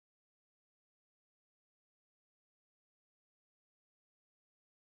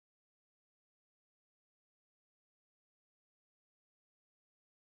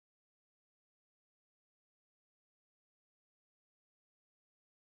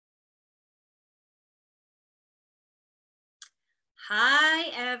Hi,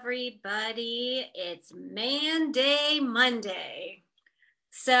 everybody. It's Man Day Monday.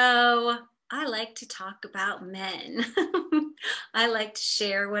 So I like to talk about men. I like to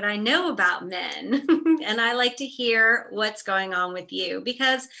share what I know about men. And I like to hear what's going on with you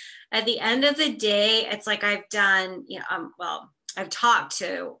because at the end of the day, it's like I've done, I've talked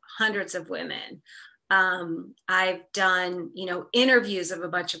to hundreds of women. I've done, interviews of a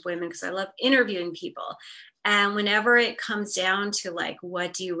bunch of women because I love interviewing people. And whenever it comes down to like,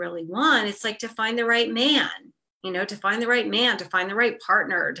 what do you really want? It's like to find the right man, to find the right man, to find the right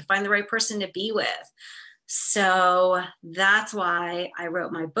partner, to find the right person to be with. So that's why I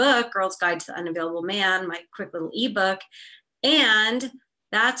wrote my book, Girl's Guide to the Unavailable Man, my quick little ebook. And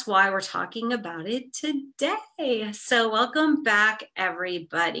that's why we're talking about it today. So welcome back,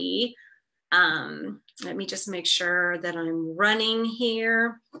 everybody. Let me just make sure that I'm running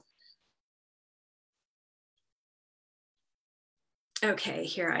here. Okay,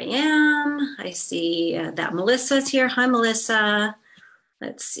 here I am. I see that Melissa's here. Hi, Melissa.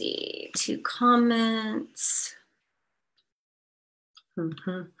 Let's see, 2 comments.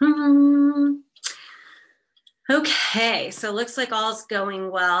 Okay, so it looks like all's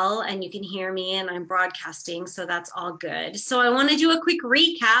going well and you can hear me and I'm broadcasting, so that's all good. So I want to do a quick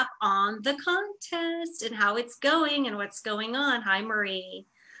recap on the contest and how it's going and what's going on. Hi, Marie.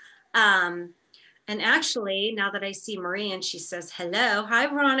 And actually, now that I see Marie and she says hello, hi,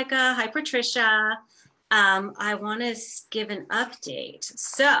 Veronica, hi, Patricia. I want to give an update.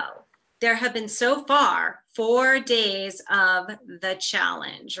 So there have been so far 4 days of the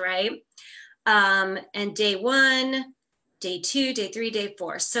challenge, right? And day 1, day 2, day 3, day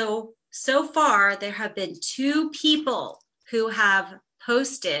 4. So far there have been 2 people who have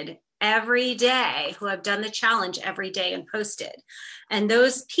posted every day, who have done the challenge every day and posted. And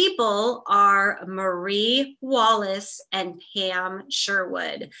those people are Marie Wallace and Pam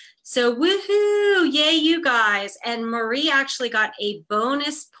Sherwood. So woohoo, yay you guys. And Marie actually got a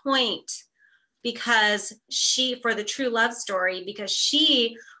bonus point because for the true love story, because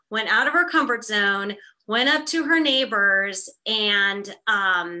she went out of her comfort zone, went up to her neighbors and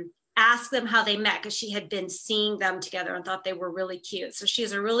asked them how they met because she had been seeing them together and thought they were really cute. So she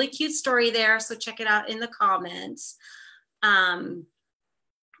has a really cute story there. So check it out in the comments.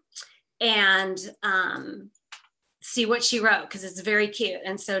 See what she wrote because it's very cute.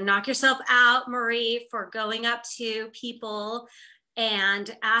 And so knock yourself out, Marie, for going up to people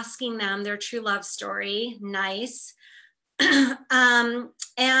and asking them their true love story. Nice.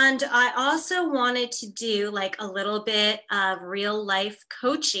 And I also wanted to do like a little bit of real life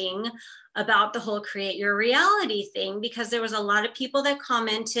coaching about the whole create your reality thing, because there was a lot of people that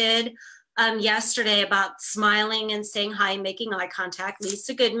commented yesterday about smiling and saying hi, making eye contact.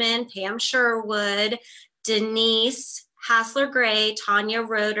 Lisa Goodman, Pam Sherwood, Denise Hassler Gray, Tanya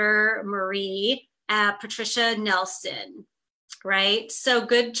Roeder, Marie, Patricia Nelson, right? So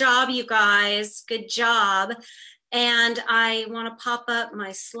good job, you guys. Good job. And I want to pop up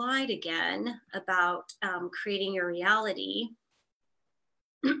my slide again about creating your reality.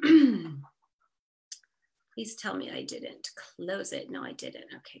 Please tell me I didn't close it. No, I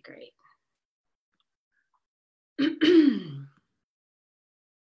didn't. Okay, great.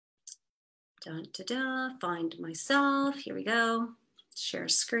 Dun, da, da, find myself. Here we go. Share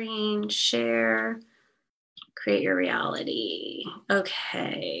screen, share, create your reality.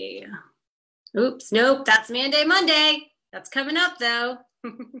 Okay. Oops, nope, that's Man Day Monday. That's coming up though.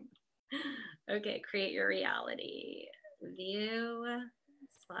 Okay, create your reality. View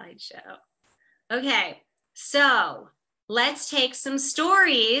slideshow. Okay, so let's take some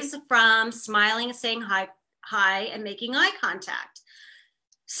stories from smiling, saying hi, and making eye contact.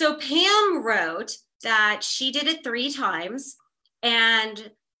 So Pam wrote that she did it 3 times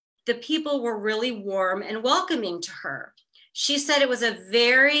and the people were really warm and welcoming to her. She said it was a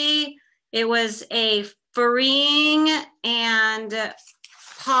freeing and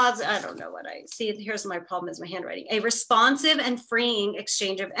pause. I don't know what I see. Here's my problem is my handwriting. A responsive and freeing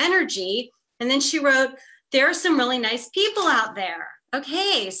exchange of energy. And then she wrote, there are some really nice people out there.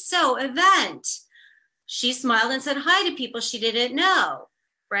 Okay, so event. She smiled and said hi to people she didn't know,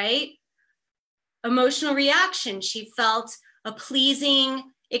 right? Emotional reaction. She felt a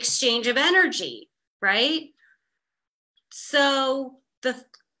pleasing exchange of energy, right? So the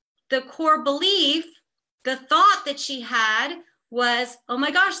core belief, the thought that she had was, oh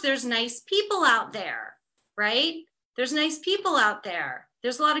my gosh, there's nice people out there, right? There's nice people out there.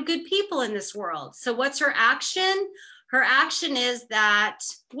 There's a lot of good people in this world. So what's her action? Her action is that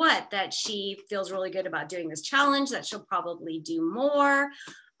that she feels really good about doing this challenge, that she'll probably do more,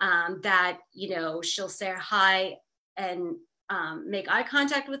 that, she'll say hi and make eye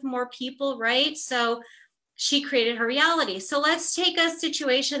contact with more people, right? So she created her reality. So let's take a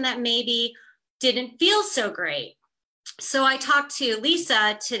situation that maybe didn't feel so great. So I talked to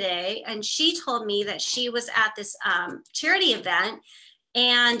Lisa today, and she told me that she was at this charity event,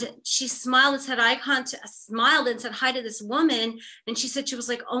 and she smiled and said smiled and said hi to this woman, and she said she was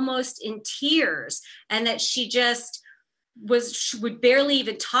like almost in tears, and that she would barely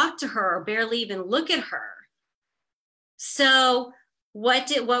even talk to her or barely even look at her. So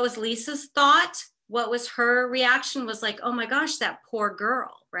what was Lisa's thought? What was her reaction? Was like, oh my gosh, that poor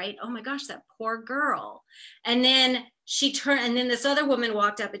girl, right? Oh my gosh, that poor girl. And then she turned, and then this other woman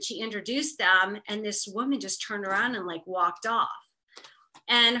walked up and she introduced them, and this woman just turned around and like walked off.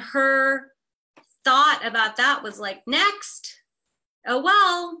 And her thought about that was like, next. Oh,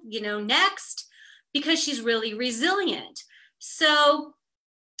 well, next, because she's really resilient. So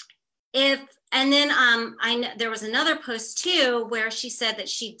and then there was another post too, where she said that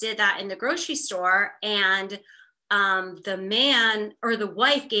she did that in the grocery store, and the man or the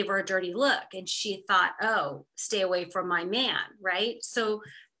wife gave her a dirty look, and she thought, oh, stay away from my man, right? So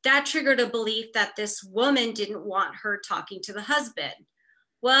that triggered a belief that this woman didn't want her talking to the husband.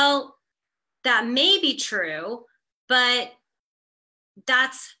 Well, that may be true, but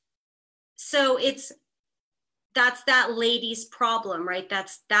that's that lady's problem, right?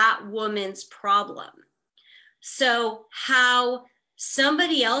 That's that woman's problem. So how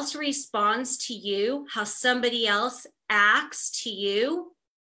somebody else responds to you, how somebody else acts to you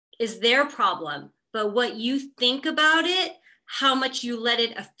is their problem. But what you think about it, how much you let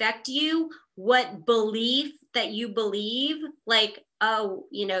it affect you, what belief that you believe, like, oh,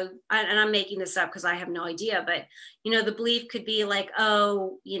 and I'm making this up because I have no idea, but, the belief could be like,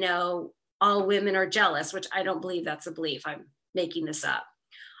 oh, all women are jealous, which I don't believe that's a belief. I'm making this up.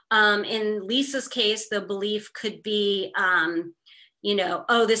 In Lisa's case, the belief could be,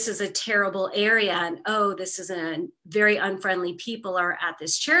 oh, this is a terrible area, and oh, this is a very unfriendly people are at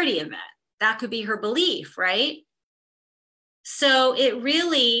this charity event. That could be her belief, right? So it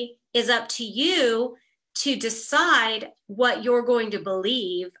really is up to you to decide what you're going to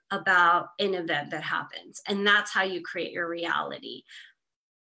believe about an event that happens. And that's how you create your reality.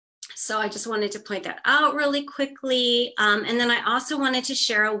 So I just wanted to point that out really quickly. And then I also wanted to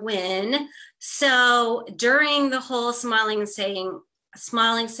share a win. So during the whole smiling, saying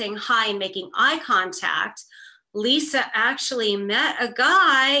hi and making eye contact, Lisa actually met a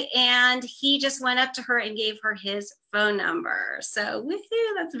guy, and he just went up to her and gave her his phone number. So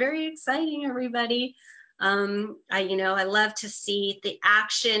woohoo, that's very exciting, everybody. I love to see the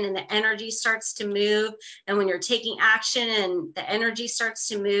action and the energy starts to move. And when you're taking action and the energy starts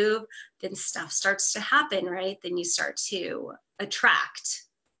to move, then stuff starts to happen, right? Then you start to attract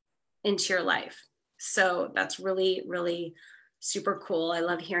into your life. So that's really, really super cool. I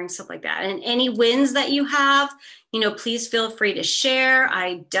love hearing stuff like that. And any wins that you have, please feel free to share.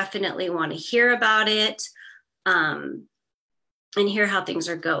 I definitely want to hear about it and hear how things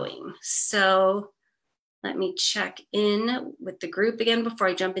are going. So let me check in with the group again before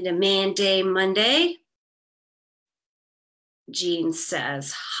I jump into Monday. Jean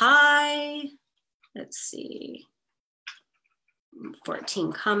says hi. Let's see.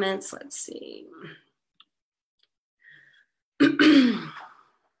 14 comments. Let's see. I'm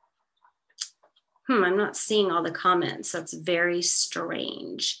not seeing all the comments. That's very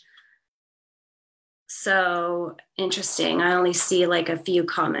strange. So interesting. I only see like a few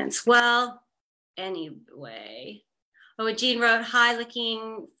comments. Well, anyway. Oh, Jean wrote, hi,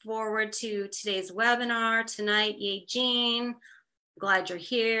 looking forward to today's webinar tonight. Yay, Jean. Glad you're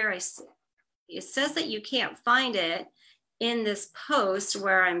here. It says that you can't find it in this post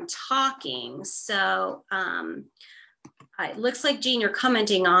where I'm talking. So it looks like, Jean, you're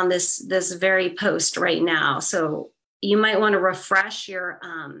commenting on this very post right now. So you might want to refresh your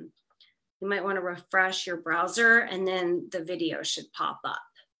browser, and then the video should pop up.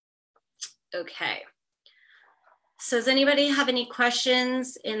 Okay. So does anybody have any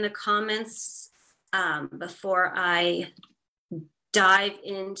questions in the comments before I dive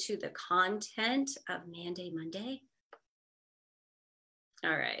into the content of Monday?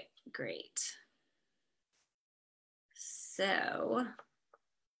 All right, great. So,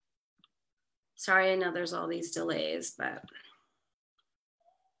 sorry, I know there's all these delays, but.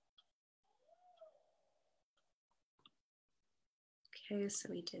 Okay, so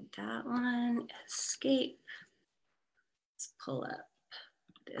we did that one, escape. Let's pull up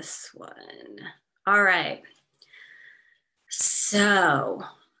this one. All right. So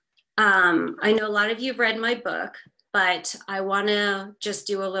I know a lot of you have read my book, but I want to just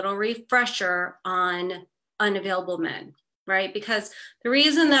do a little refresher on unavailable men. right? Because the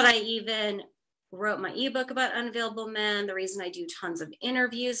reason that I even wrote my ebook about unavailable men, the reason I do tons of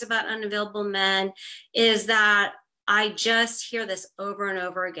interviews about unavailable men is that I just hear this over and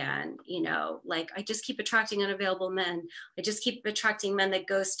over again, you know, like I just keep attracting unavailable men. I just keep attracting men that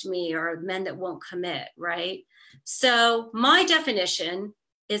ghost me or men that won't commit, right? So my definition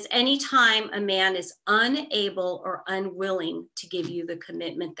is anytime a man is unable or unwilling to give you the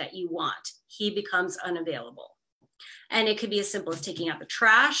commitment that you want, he becomes unavailable. And it could be as simple as taking out the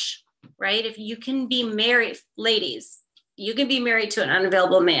trash, right? If you can be married, ladies, you can be married to an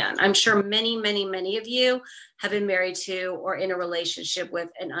unavailable man. I'm sure many, many, many of you have been married to or in a relationship with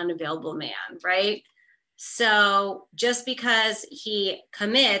an unavailable man, right? So just because he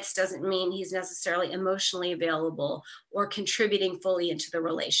commits doesn't mean he's necessarily emotionally available or contributing fully into the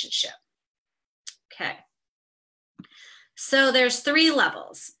relationship. Okay. So there's 3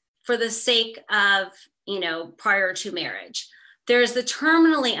 levels for the sake of, you know, prior to marriage. There's the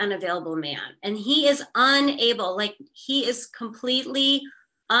terminally unavailable man, and he is unable, like he is completely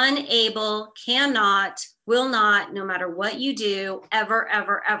unable, cannot, will not, no matter what you do, ever,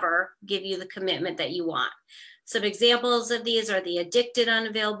 ever, ever give you the commitment that you want. Some examples of these are the addicted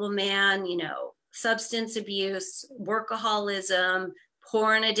unavailable man, you know, substance abuse, workaholism,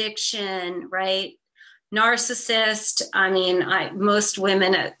 porn addiction, right? Narcissist. I mean, most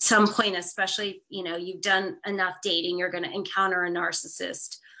women at some point, especially, you know, you've done enough dating, you're going to encounter a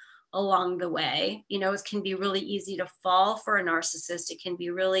narcissist along the way. You know, it can be really easy to fall for a narcissist. It can be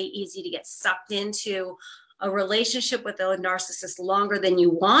really easy to get sucked into a relationship with a narcissist longer than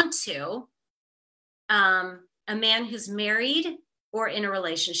you want to. A man who's married or in a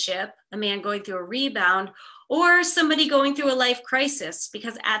relationship, a man going through a rebound, or somebody going through a life crisis,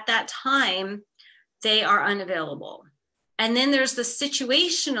 because at that time, they are unavailable. And then there's the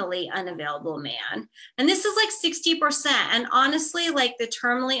situationally unavailable man. And this is like 60%. And honestly, like the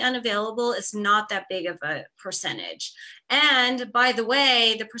terminally unavailable is not that big of a percentage. And by the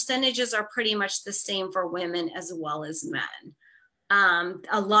way, the percentages are pretty much the same for women as well as men.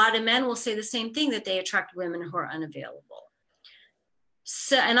 A lot of men will say the same thing, that they attract women who are unavailable.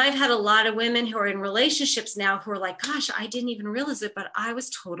 So, and I've had a lot of women who are in relationships now who are like, gosh, I didn't even realize it, but I was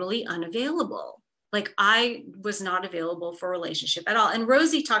totally unavailable. Like I was not available for a relationship at all. And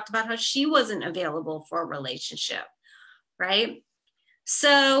Rosie talked about how she wasn't available for a relationship, right?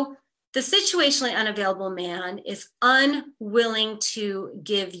 So the situationally unavailable man is unwilling to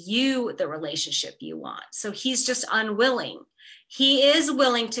give you the relationship you want. So he's just unwilling. He is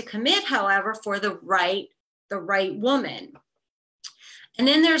willing to commit, however, for the right woman. And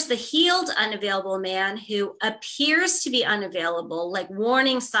then there's the healed unavailable man who appears to be unavailable, like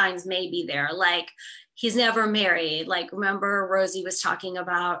warning signs may be there, like he's never married. Like remember Rosie was talking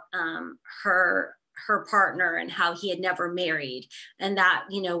about her partner and how he had never married. And that,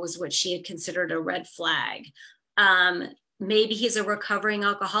 you know, was what she had considered a red flag. Maybe he's a recovering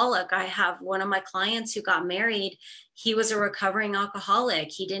alcoholic. I have one of my clients who got married. He was a recovering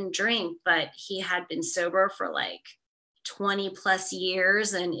alcoholic. He didn't drink, but he had been sober for like 20 plus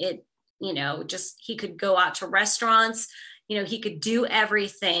years. And it, you know, just, he could go out to restaurants, you know, he could do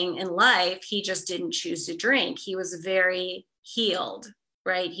everything in life. He just didn't choose to drink. He was very healed,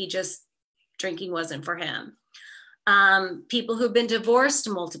 right? He just, drinking wasn't for him. People who've been divorced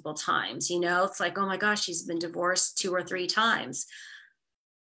multiple times, you know, it's like, oh my gosh, she's been divorced 2 or 3 times.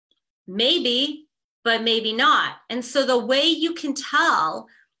 Maybe, but maybe not. And so the way you can tell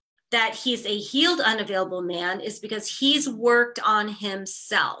that he's a healed unavailable man is because he's worked on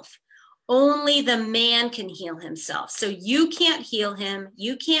himself. Only the man can heal himself. So you can't heal him.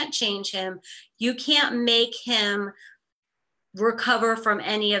 You can't change him. You can't make him recover from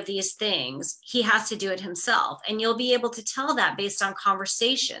any of these things. He has to do it himself. And you'll be able to tell that based on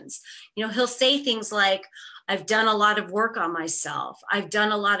conversations. You know, he'll say things like, I've done a lot of work on myself. I've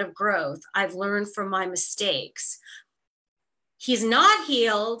done a lot of growth. I've learned from my mistakes. He's not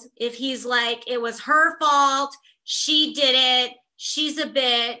healed if he's like, it was her fault. She did it. She's a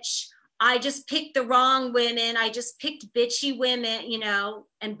bitch. I just picked the wrong women. I just picked bitchy women, you know,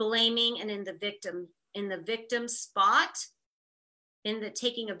 and blaming and in the victim spot, in the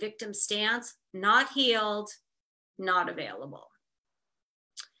taking a victim stance, not healed, not available.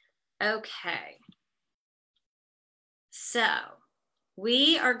 Okay. So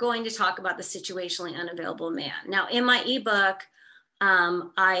we are going to talk about the situationally unavailable man. Now in my ebook,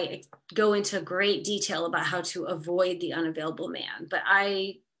 I go into great detail about how to avoid the unavailable man, but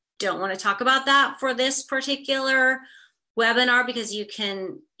I don't want to talk about that for this particular webinar because you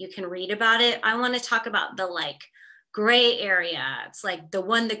can read about it. I want to talk about the Gray area, it's like the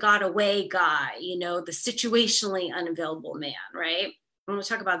one that got away guy, you know, the situationally unavailable man, right? I'm going to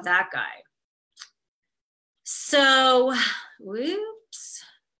talk about that guy. So, whoops,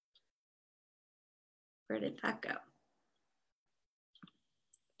 where did that go?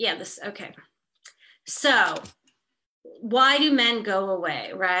 Yeah, this, okay. So why do men go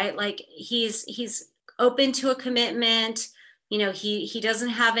away, right? Like he's open to a commitment, you know, he doesn't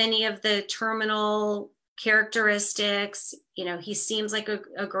have any of the terminal characteristics, you know, he seems like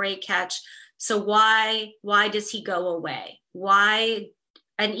a great catch. So why does he go away? Why?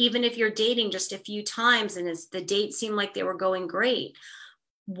 And even if you're dating just a few times and the dates seem like they were going great,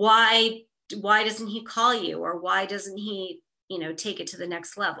 why doesn't he call you, or why doesn't he, you know, take it to the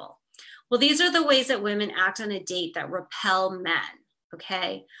next level? Well, these are the ways that women act on a date that repel men,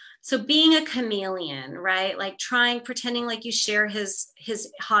 okay? So being a chameleon, right? Like pretending like you share his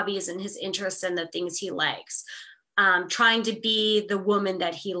hobbies and his interests and the things he likes, trying to be the woman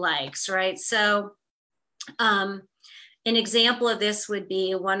that he likes, right? So an example of this would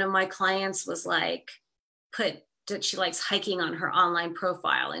be one of my clients was like, put that she likes hiking on her online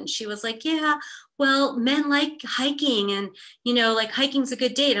profile. And she was like, yeah, well, men like hiking, and, you know, like hiking's a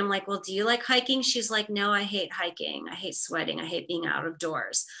good date. I'm like, well, do you like hiking? She's like, no, I hate hiking. I hate sweating. I hate being out of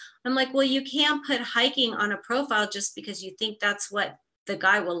doors. I'm like, well, you can't put hiking on a profile just because you think that's what the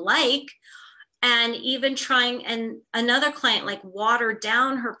guy will like. And even and another client like watered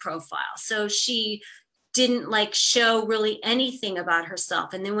down her profile. So she didn't like show really anything about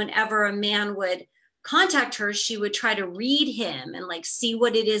herself. And then whenever a man would contact her, she would try to read him and like see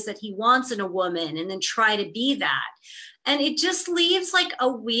what it is that he wants in a woman and then try to be that. And it just leaves like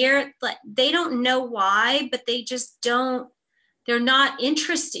a weird, like they don't know why, but they just don't, they're not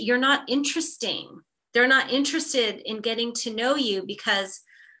interested. You're not interesting. They're not interested in getting to know you because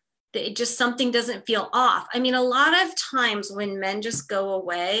it just, something doesn't feel off. I mean, a lot of times when men just go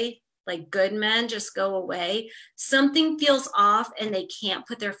away, like good men just go away, something feels off and they can't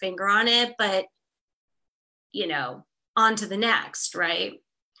put their finger on it, but you know, on to the next, right?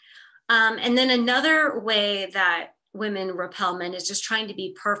 And then another way that women repel men is just trying to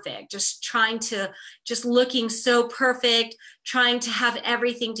be perfect, just looking so perfect, trying to have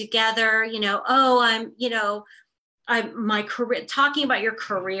everything together, you know, oh, I'm my career, talking about your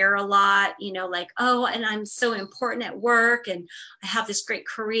career a lot, you know, like, oh, and I'm so important at work and I have this great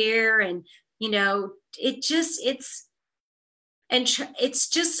career, and, you know, it's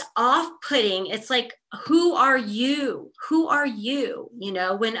just off-putting. It's like, who are you? Who are you? You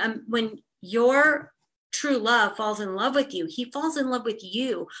know, when your true love falls in love with you, he falls in love with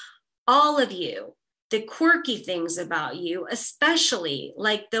you, all of you, the quirky things about you, especially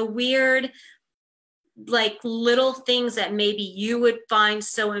like the weird, like little things that maybe you would find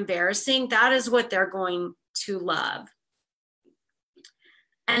so embarrassing. That is what they're going to love.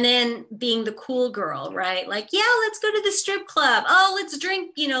 And then being the cool girl, right? Like, yeah, let's go to the strip club. Oh, let's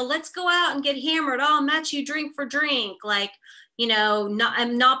drink, you know, let's go out and get hammered. Oh, I'll match you drink for drink. Like, you know,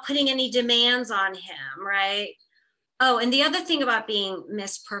 I'm not putting any demands on him, right? Oh, and the other thing about being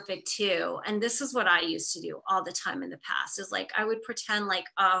Miss Perfect too, and this is what I used to do all the time in the past, is like, I would pretend like,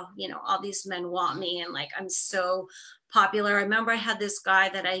 oh, you know, all these men want me and like, I'm so popular. I remember I had this guy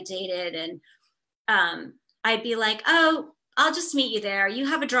that I dated, and I'd be like, oh, I'll just meet you there. You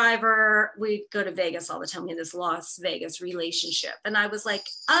have a driver. We go to Vegas all the time. We have this Las Vegas relationship. And I was like,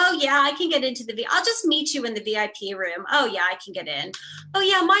 oh yeah, I can get into I'll just meet you in the VIP room. Oh yeah, I can get in. Oh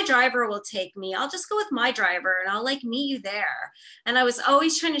yeah, my driver will take me. I'll just go with my driver and I'll like meet you there. And I was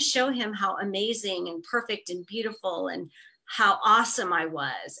always trying to show him how amazing and perfect and beautiful and how awesome I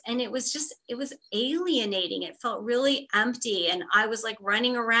was. And it was alienating. It felt really empty. And I was like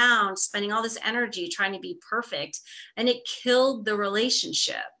running around, spending all this energy trying to be perfect. And it killed the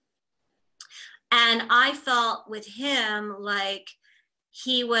relationship. And I felt with him like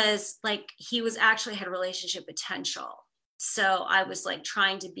he actually had relationship potential. So I was like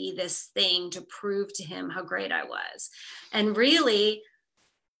trying to be this thing to prove to him how great I was. And really,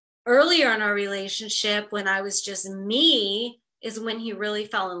 earlier in our relationship, when I was just me, is when he really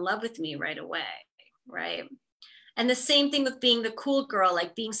fell in love with me right away, right? And the same thing with being the cool girl,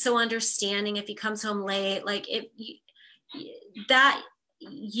 like being so understanding if he comes home late, like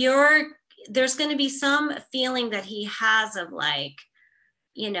there's going to be some feeling that he has of like,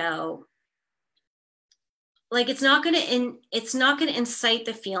 you know, like it's not going to incite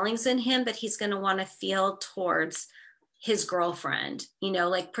the feelings in him that he's going to want to feel towards his girlfriend, you know,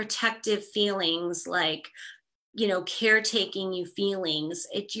 like protective feelings, like, you know, caretaking you feelings.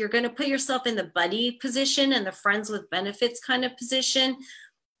 You're going to put yourself in the buddy position and the friends with benefits kind of position.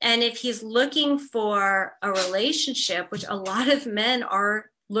 And if he's looking for a relationship, which a lot of men are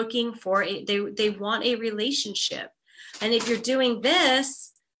looking for, they want a relationship. And if you're doing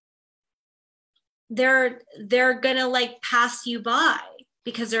this, they're gonna like pass you by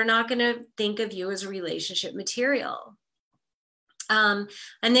because they're not gonna think of you as a relationship material. And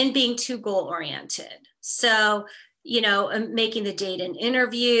then being too goal oriented. So, you know, making the date an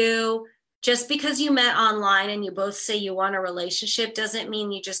interview. Just because you met online and you both say you want a relationship doesn't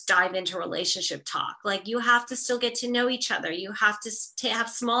mean you just dive into relationship talk. Like, you have to still get to know each other. You have to have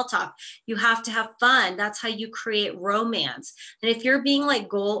small talk. You have to have fun. That's how you create romance. And if you're being like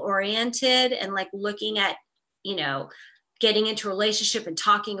goal oriented and like looking at, you know, getting into a relationship and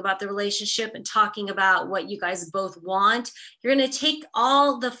talking about the relationship and talking about what you guys both want, you're going to take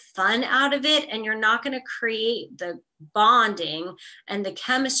all the fun out of it, and you're not going to create the bonding and the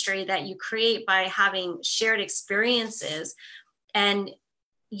chemistry that you create by having shared experiences. And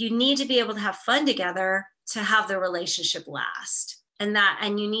you need to be able to have fun together to have the relationship last. And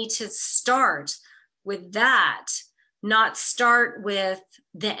you need to start with that, not start with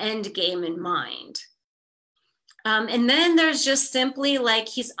the end game in mind. And then there's just simply like,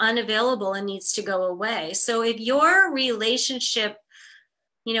 he's unavailable and needs to go away. So if your relationship,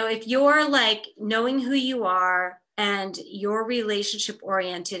 you know, if you're like knowing who you are and you're relationship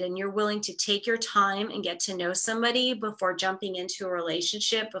oriented and you're willing to take your time and get to know somebody before jumping into a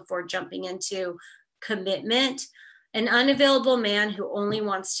relationship, before jumping into commitment, an unavailable man who only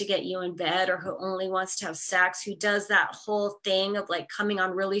wants to get you in bed or who only wants to have sex, who does that whole thing of like coming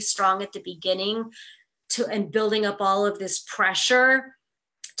on really strong at the beginning and building up all of this pressure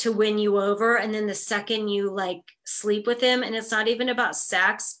to win you over. And then the second you like sleep with him, and it's not even about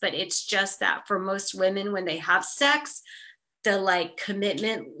sex, but it's just that for most women, when they have sex, the like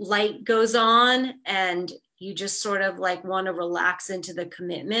commitment light goes on and you just sort of like want to relax into the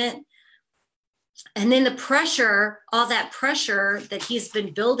commitment. And then the pressure, all that pressure that he's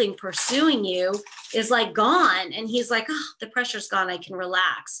been building, pursuing you, is like gone. And he's like, oh, the pressure's gone, I can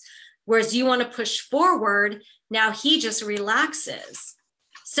relax. Whereas you want to push forward, now he just relaxes.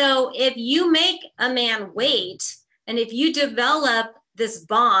 So if you make a man wait, and if you develop this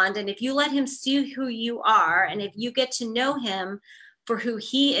bond, and if you let him see who you are, and if you get to know him for who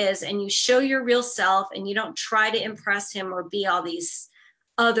he is, and you show your real self, and you don't try to impress him or be all these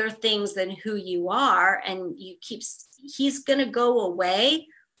other things than who you are, and he's going to go away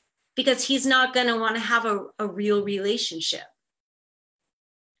because he's not going to want to have a real relationship.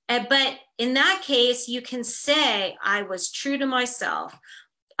 But in that case, you can say, I was true to myself.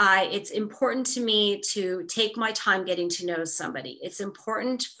 It's important to me to take my time getting to know somebody. It's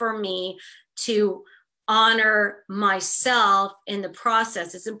important for me to honor myself in the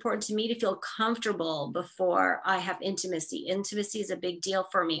process. It's important to me to feel comfortable before I have intimacy. Intimacy is a big deal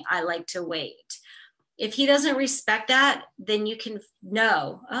for me. I like to wait. If he doesn't respect that, then you can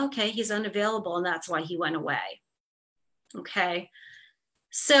know, okay, he's unavailable and that's why he went away. Okay.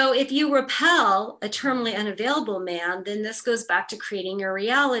 So if you repel a terminally unavailable man, then this goes back to creating your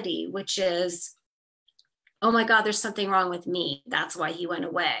reality, which is, oh my God, there's something wrong with me. That's why he went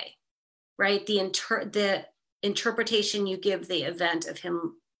away, right? The interpretation you give the event of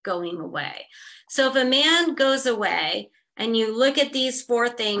him going away. So if a man goes away and you look at these 4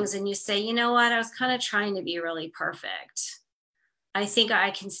 things and you say, you know what, I was kind of trying to be really perfect. I think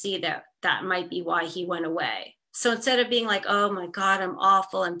I can see that that might be why he went away. So instead of being like, oh my God, I'm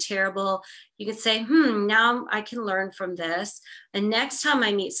awful, I'm terrible, you can say, now I can learn from this. And next time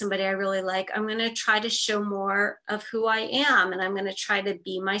I meet somebody I really like, I'm going to try to show more of who I am, and I'm going to try to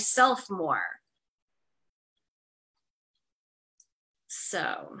be myself more.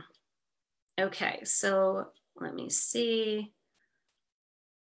 So, okay, so let me see.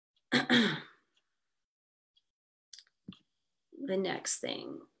 The next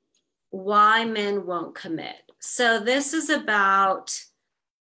thing, why men won't commit. So this is about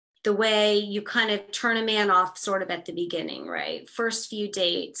the way you kind of turn a man off sort of at the beginning, right? First few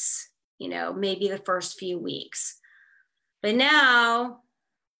dates, you know, maybe the first few weeks. But now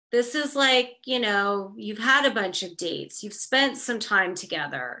this is like, you know, you've had a bunch of dates, you've spent some time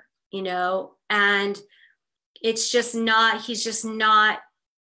together, you know, and it's just not, he's just not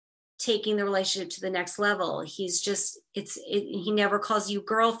taking the relationship to the next level. He's just, he never calls you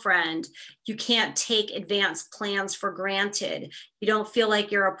girlfriend. You can't take advanced plans for granted. You don't feel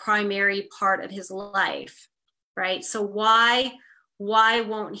like you're a primary part of his life, right? So why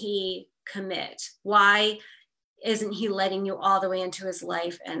won't he commit? Why isn't he letting you all the way into his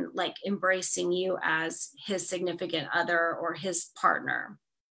life and like embracing you as his significant other or his partner?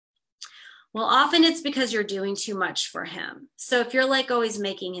 Well, often it's because you're doing too much for him. So if you're like always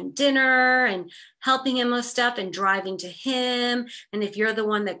making him dinner and helping him with stuff and driving to him, and if you're the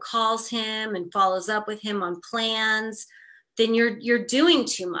one that calls him and follows up with him on plans, then you're doing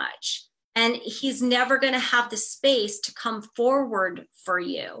too much. And he's never going to have the space to come forward for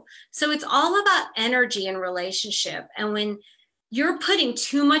you. So it's all about energy and relationship. And when you're putting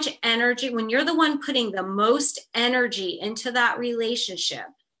too much energy, when you're the one putting the most energy into that relationship,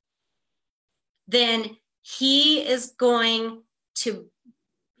 then he is going to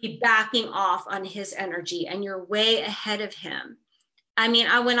be backing off on his energy and you're way ahead of him. I mean,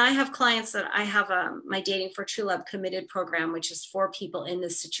 when I have clients that I have my Dating for True Love committed program, which is for people in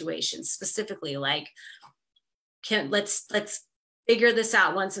this situation, specifically like, let's figure this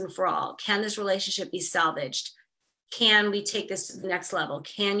out once and for all. Can this relationship be salvaged? Can we take this to the next level?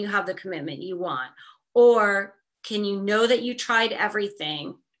 Can you have the commitment you want? Or can you know that you tried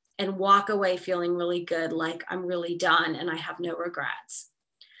everything and walk away feeling really good, like I'm really done and I have no regrets?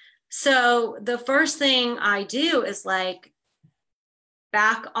 So the first thing I do is like,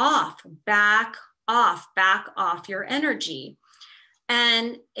 back off your energy.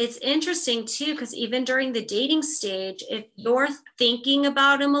 And it's interesting too, because even during the dating stage, if you're thinking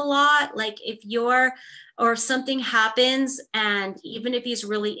about him a lot, like or if something happens, and even if he's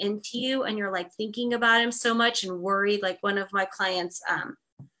really into you and you're like thinking about him so much and worried, like one of my clients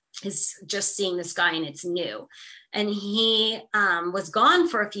is just seeing this guy and it's new. And he was gone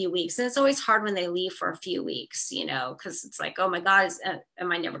for a few weeks. And it's always hard when they leave for a few weeks, because it's like, oh my God,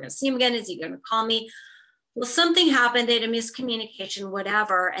 am I never going to see him again? Is he going to call me? Well, something happened. They had a miscommunication,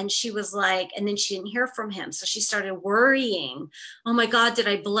 whatever. And she was like, and then she didn't hear from him. So she started worrying. Oh my God, did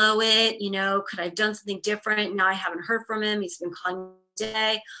I blow it? Could I have done something different? Now I haven't heard from him. He's been calling me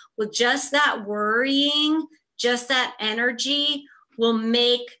today. Well, just that worrying, just that energy will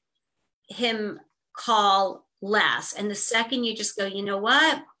make him call less. And the second you just go, you know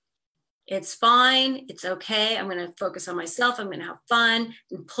what? It's fine. It's okay. I'm going to focus on myself. I'm going to have fun,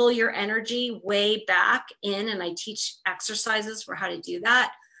 and pull your energy way back in. And I teach exercises for how to do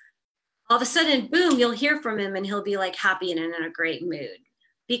that. All of a sudden, boom, you'll hear from him and he'll be like happy and in a great mood,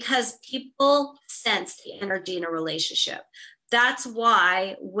 because people sense the energy in a relationship. That's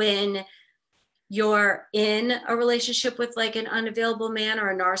why when you're in a relationship with like an unavailable man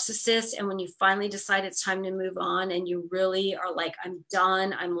or a narcissist, and when you finally decide it's time to move on and you really are like, I'm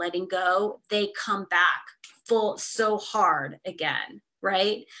done, I'm letting go, they come back full so hard again,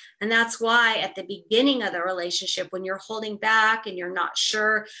 right? And that's why at the beginning of the relationship, when you're holding back and you're not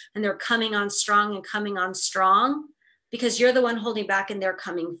sure and they're coming on strong, because you're the one holding back and they're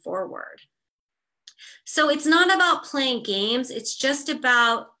coming forward. So it's not about playing games. It's just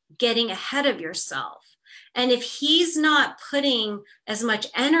about getting ahead of yourself. And if he's not putting as much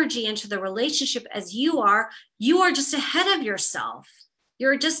energy into the relationship as you are just ahead of yourself.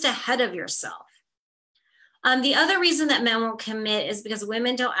 You're just ahead of yourself. The other reason that men won't commit is because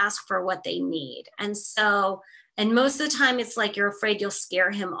women don't ask for what they need. And most of the time it's like you're afraid you'll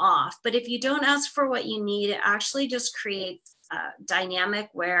scare him off. But if you don't ask for what you need, it actually just creates a dynamic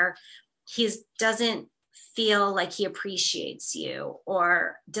where he doesn't feel like he appreciates you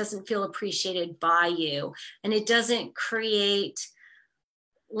or doesn't feel appreciated by you. And it doesn't create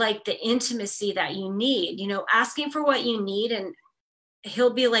like the intimacy that you need, asking for what you need. And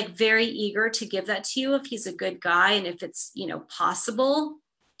he'll be like very eager to give that to you if he's a good guy and if it's, possible.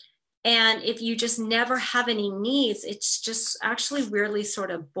 And if you just never have any needs, it's just actually weirdly sort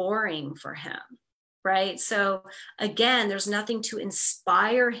of boring for him. Right? So again, there's nothing to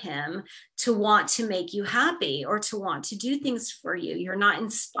inspire him to want to make you happy or to want to do things for you. You're not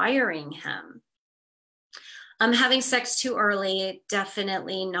inspiring him. Having sex too early,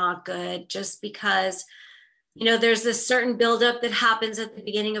 definitely not good, just because, there's this certain buildup that happens at the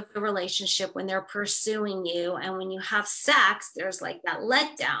beginning of the relationship when they're pursuing you. And when you have sex, there's like that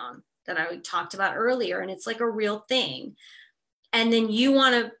letdown that I talked about earlier. And it's like a real thing. And then you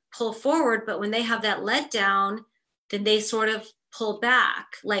want to pull forward, but when they have that letdown, then they sort of pull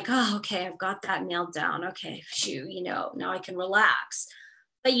back, like, oh, okay, I've got that nailed down. Okay, phew, now I can relax.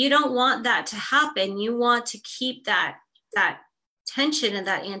 But you don't want that to happen. You want to keep that tension and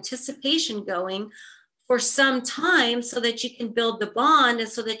that anticipation going for some time so that you can build the bond and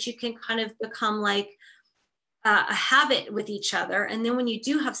so that you can kind of become like a habit with each other. And then when you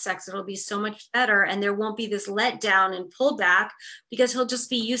do have sex, it'll be so much better. And there won't be this letdown and pullback because he'll just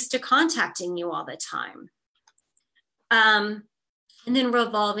be used to contacting you all the time. And then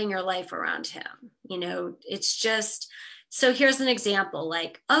revolving your life around him. It's just, so here's an example,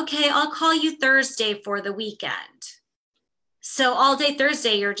 like, okay, I'll call you Thursday for the weekend. So all day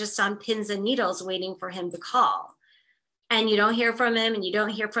Thursday, you're just on pins and needles waiting for him to call. And you don't hear from him, and you don't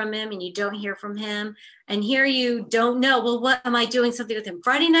hear from him, and you don't hear from him. And here you don't know, well, what am I doing something with him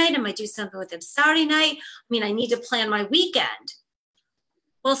Friday night? Am I doing something with him Saturday night? I mean, I need to plan my weekend.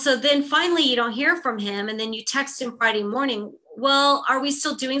 Well, so then finally you don't hear from him, and then you text him Friday morning, well, are we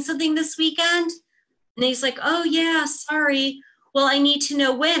still doing something this weekend? And he's like, oh yeah, sorry. Well, I need to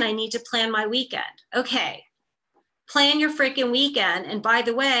know when. I need to plan my weekend. Okay, plan your freaking weekend. And by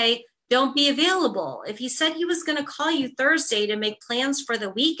the way, don't be available. If he said he was going to call you Thursday to make plans for the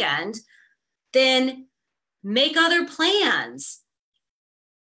weekend, then make other plans.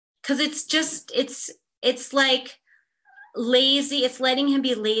 Because it's like lazy. It's letting him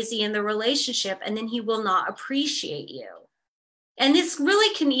be lazy in the relationship, and then he will not appreciate you. And this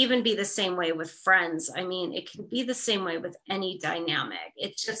really can even be the same way with friends. I mean, it can be the same way with any dynamic.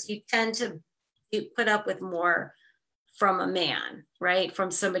 It's just you tend to put up with more from a man, right?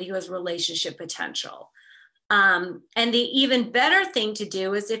 From somebody who has relationship potential. And the even better thing to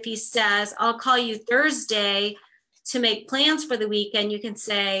do is if he says, I'll call you Thursday to make plans for the weekend, you can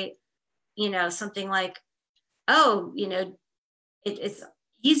say, something like, oh, it's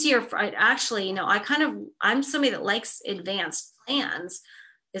easier for, actually, I'm somebody that likes advanced plans.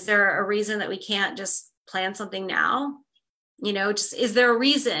 Is there a reason that we can't just plan something now? Is there a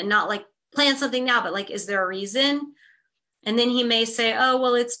reason? Not like plan something now, but like, is there a reason? And then he may say, oh,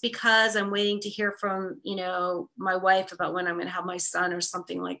 well, it's because I'm waiting to hear from, my wife about when I'm going to have my son or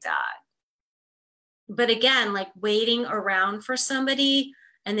something like that. But again, like waiting around for somebody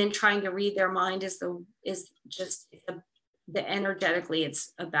and then trying to read their mind energetically,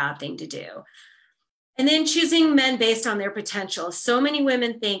 it's a bad thing to do. And then choosing men based on their potential. So many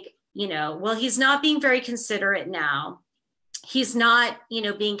women think, well, he's not being very considerate now. He's not,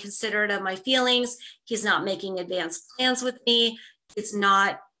 being considerate of my feelings. He's not making advanced plans with me. He's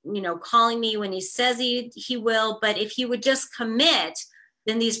not, calling me when he says he will. But if he would just commit,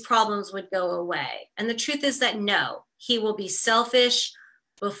 then these problems would go away. And the truth is that no, he will be selfish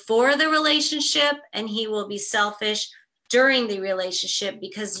before the relationship, and he will be selfish during the relationship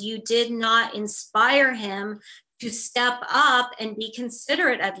because you did not inspire him to step up and be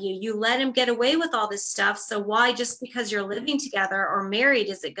considerate of you. You let him get away with all this stuff. So why, just because you're living together or married,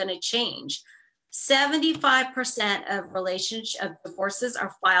 is it going to change? 75% of divorces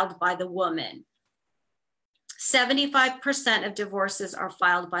are filed by the woman. 75% of divorces are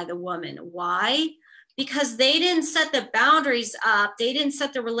filed by the woman. Why? Because they didn't set the boundaries up. They didn't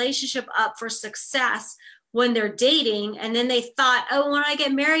set the relationship up for success when they're dating. And then they thought, oh, when I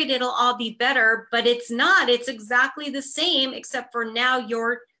get married, it'll all be better. But it's not. It's exactly the same, except for now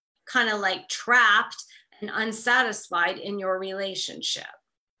you're kind of like trapped and unsatisfied in your relationship.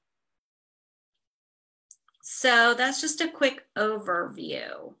 So that's just a quick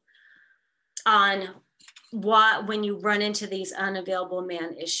overview on when you run into these unavailable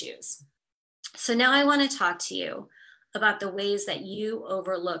man issues. So now I want to talk to you about the ways that you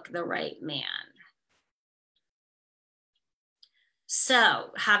overlook the right man.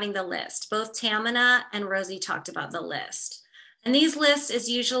 So having the list, both Tamina and Rosie talked about the list. And these lists is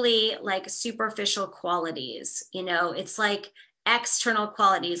usually like superficial qualities. It's like external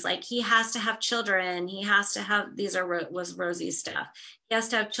qualities, like he has to have children. He has to have, was Rosie's stuff. He has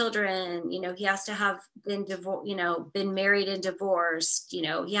to have children, he has to have been married and divorced,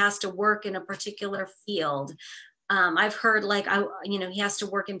 he has to work in a particular field. I've heard he has to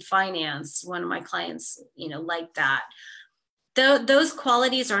work in finance. One of my clients, like that. Those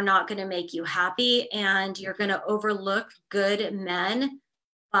qualities are not going to make you happy, and you're going to overlook good men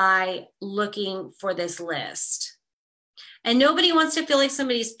by looking for this list. And nobody wants to feel like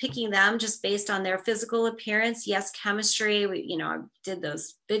somebody's picking them just based on their physical appearance. Yes, chemistry, I did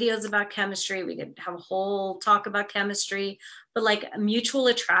those videos about chemistry. We could have a whole talk about chemistry, but like mutual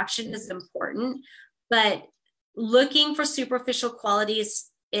attraction is important. But looking for superficial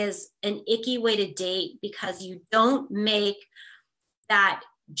qualities is an icky way to date, because you don't make that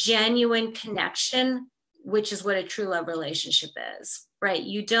genuine connection, which is what a true love relationship is, right?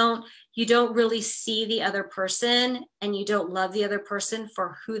 You don't really see the other person, and you don't love the other person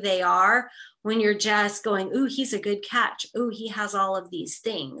for who they are when you're just going, ooh, he's a good catch. Ooh, he has all of these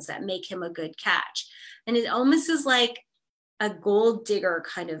things that make him a good catch. And it almost is like a gold digger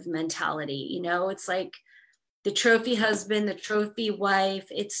kind of mentality. It's like the trophy husband, the trophy wife.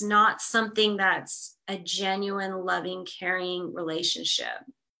 It's not something that's a genuine, loving, caring relationship.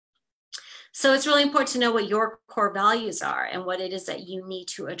 So it's really important to know what your core values are and what it is that you need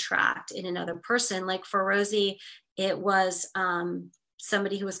to attract in another person. Like for Rosie, it was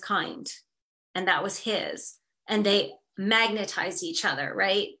somebody who was kind, and that was his. And they magnetized each other,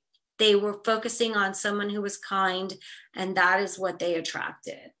 right? They were focusing on someone who was kind, and that is what they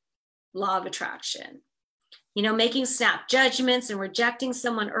attracted. Law of attraction. You know, making snap judgments and rejecting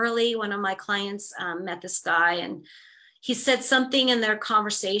someone early. One of my clients met this guy, and he said something in their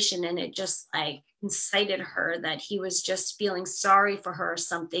conversation, and it just like incited her that he was just feeling sorry for her or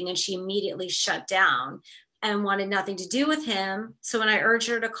something. And she immediately shut down and wanted nothing to do with him. So when I urged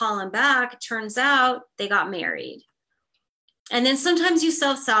her to call him back, it turns out they got married. And then sometimes you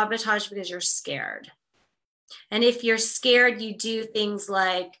self-sabotage because you're scared. And if you're scared, you do things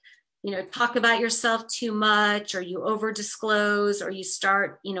like, you know, talk about yourself too much, or you over disclose, or you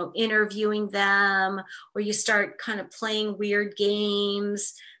start, you know, interviewing them, or you start kind of playing weird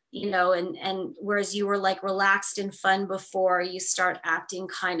games, you know, and whereas you were like relaxed and fun before, you start acting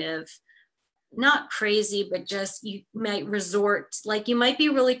kind of not crazy, but just you might resort, like you might be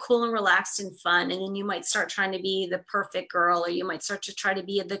really cool and relaxed and fun, and then you might start trying to be the perfect girl, or you might start to try to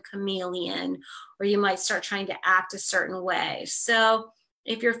be the chameleon, or you might start trying to act a certain way. So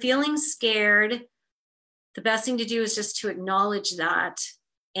if you're feeling scared, the best thing to do is just to acknowledge that.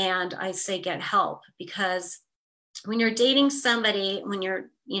 And I say get help, because when you're dating somebody, when you're,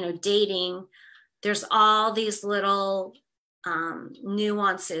 you know, dating, there's all these little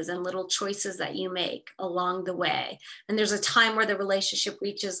nuances and little choices that you make along the way. And there's a time where the relationship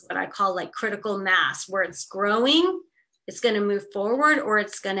reaches what I call like critical mass, where it's growing, it's going to move forward, or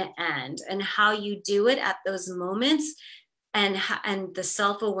it's going to end. And how you do it at those moments and the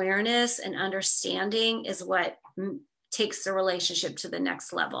self-awareness and understanding is what takes the relationship to the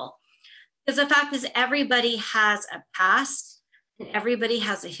next level. Because the fact is, everybody has a past, and everybody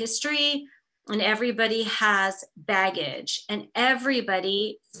has a history, and everybody has baggage, and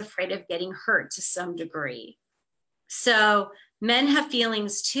everybody is afraid of getting hurt to some degree. So men have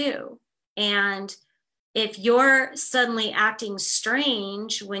feelings too. And if you're suddenly acting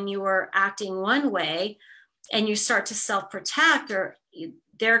strange when you were acting one way, and you start to self-protect, or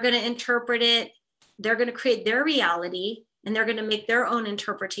they're going to interpret it, they're going to create their reality, and they're going to make their own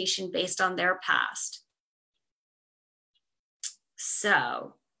interpretation based on their past.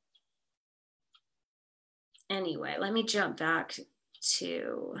 So anyway, let me jump back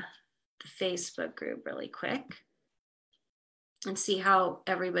to the Facebook group really quick and see how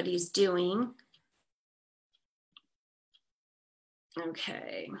everybody's doing.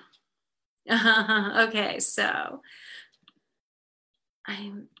 Okay. Okay, so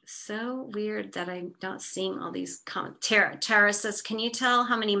I'm so weird that I'm not seeing all these comments. Tara says, can you tell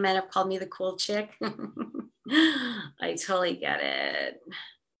how many men have called me the cool chick? I totally get it.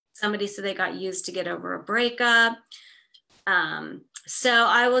 Somebody said they got used to get over a breakup. So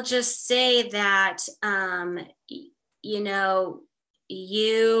I will just say that, you know,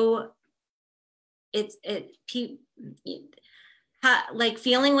 like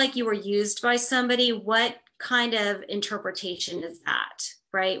feeling like you were used by somebody, what kind of interpretation is that,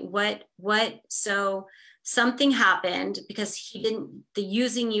 right? So something happened, because the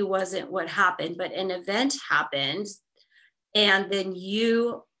using you wasn't what happened, but an event happened, and then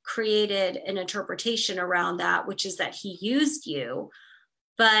you created an interpretation around that, which is that he used you.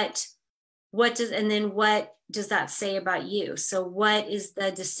 But what does that say about you? So what is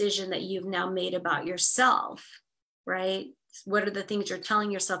the decision that you've now made about yourself, right? What are the things you're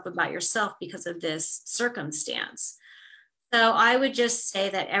telling yourself about yourself because of this circumstance? So I would just say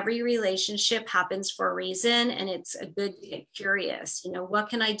that every relationship happens for a reason, and it's a good to get curious. You know, what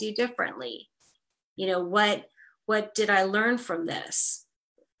can I do differently? You know, what did I learn from this?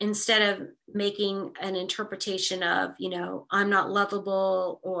 Instead of making an interpretation of, you know, I'm not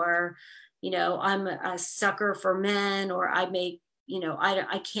lovable, or, you know, I'm a sucker for men, or I make, you know, I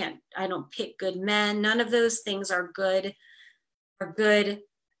don't pick good men. None of those things are good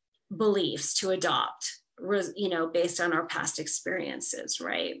beliefs to adopt, you know, based on our past experiences,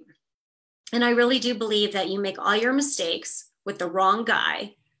 right? And I really do believe that you make all your mistakes with the wrong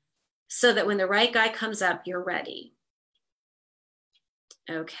guy, so that when the right guy comes up, you're ready.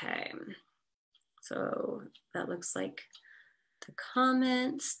 Okay, so that looks like the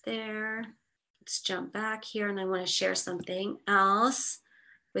comments there. Let's jump back here, and I want to share something else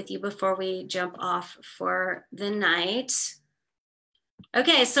with you before we jump off for the night.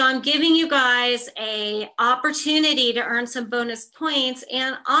 Okay, so I'm giving you guys an opportunity to earn some bonus points,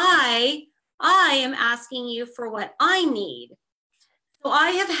 and I am asking you for what I need. So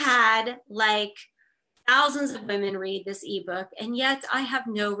I have had like thousands of women read this ebook, and yet I have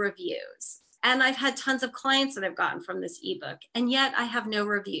no reviews. And I've had tons of clients that I've gotten from this ebook, and yet I have no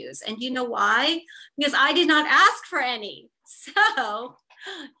reviews. And you know why? Because I did not ask for any. So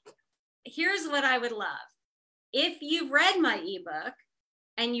here's what I would love. if you've read my ebook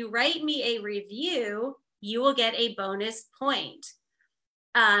and you write me a review, you will get a bonus point.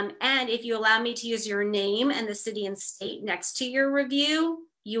 And if you allow me to use your name and the city and state next to your review,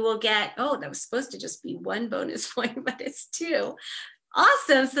 you will get, oh, that was supposed to just be 1 bonus point, but it's 2.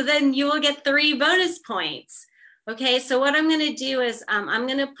 Awesome. So then you will get 3 bonus points. Okay, so what I'm going to do is I'm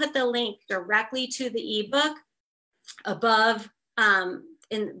going to put the link directly to the ebook above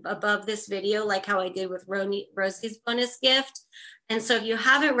above this video, like how I did with Rosie's bonus gift. And so if you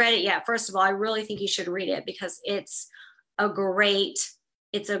haven't read it yet, first of all, I really think you should read it because it's a great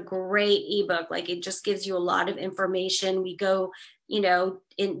ebook. Like, it just gives you a lot of information. We go, you know,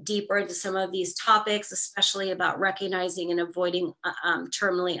 deeper into some of these topics, especially about recognizing and avoiding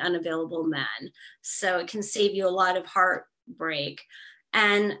terminally unavailable men. So it can save you a lot of heartbreak.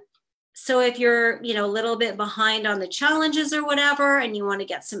 And so if you're, you know, a little bit behind on the challenges or whatever, and you want to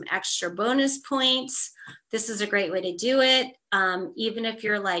get some extra bonus points, this is a great way to do it. Even if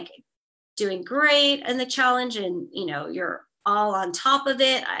you're like doing great in the challenge and, you know, you're all on top of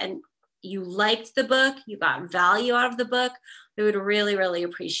it and you liked the book, you got value out of the book, we would really, really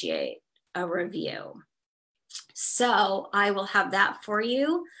appreciate a review. So I will have that for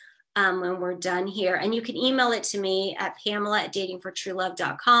you when we're done here. And you can email it to me at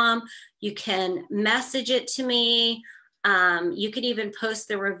Pamela@datingfortruelove.com. You can message it to me. You could even post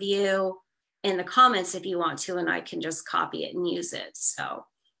the review in the comments if you want to, and I can just copy it and use it. So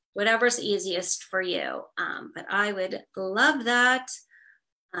whatever's easiest for you. But I would love that.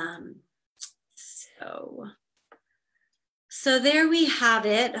 So there we have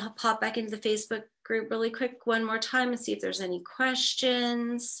it. I'll pop back into the Facebook group really quick one more time and see if there's any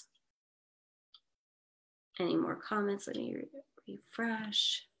questions. Any more comments? Let me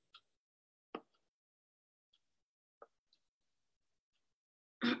refresh.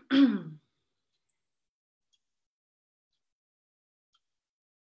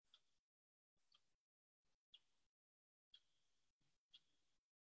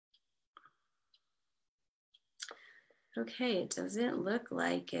 Okay, it doesn't look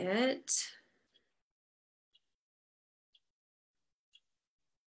like it.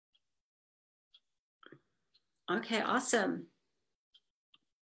 Okay, awesome.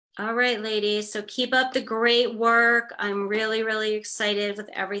 All right, ladies, so keep up the great work. I'm really, really excited with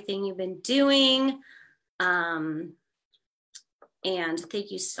everything you've been doing. And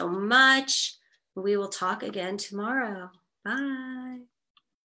thank you so much. We will talk again tomorrow. Bye.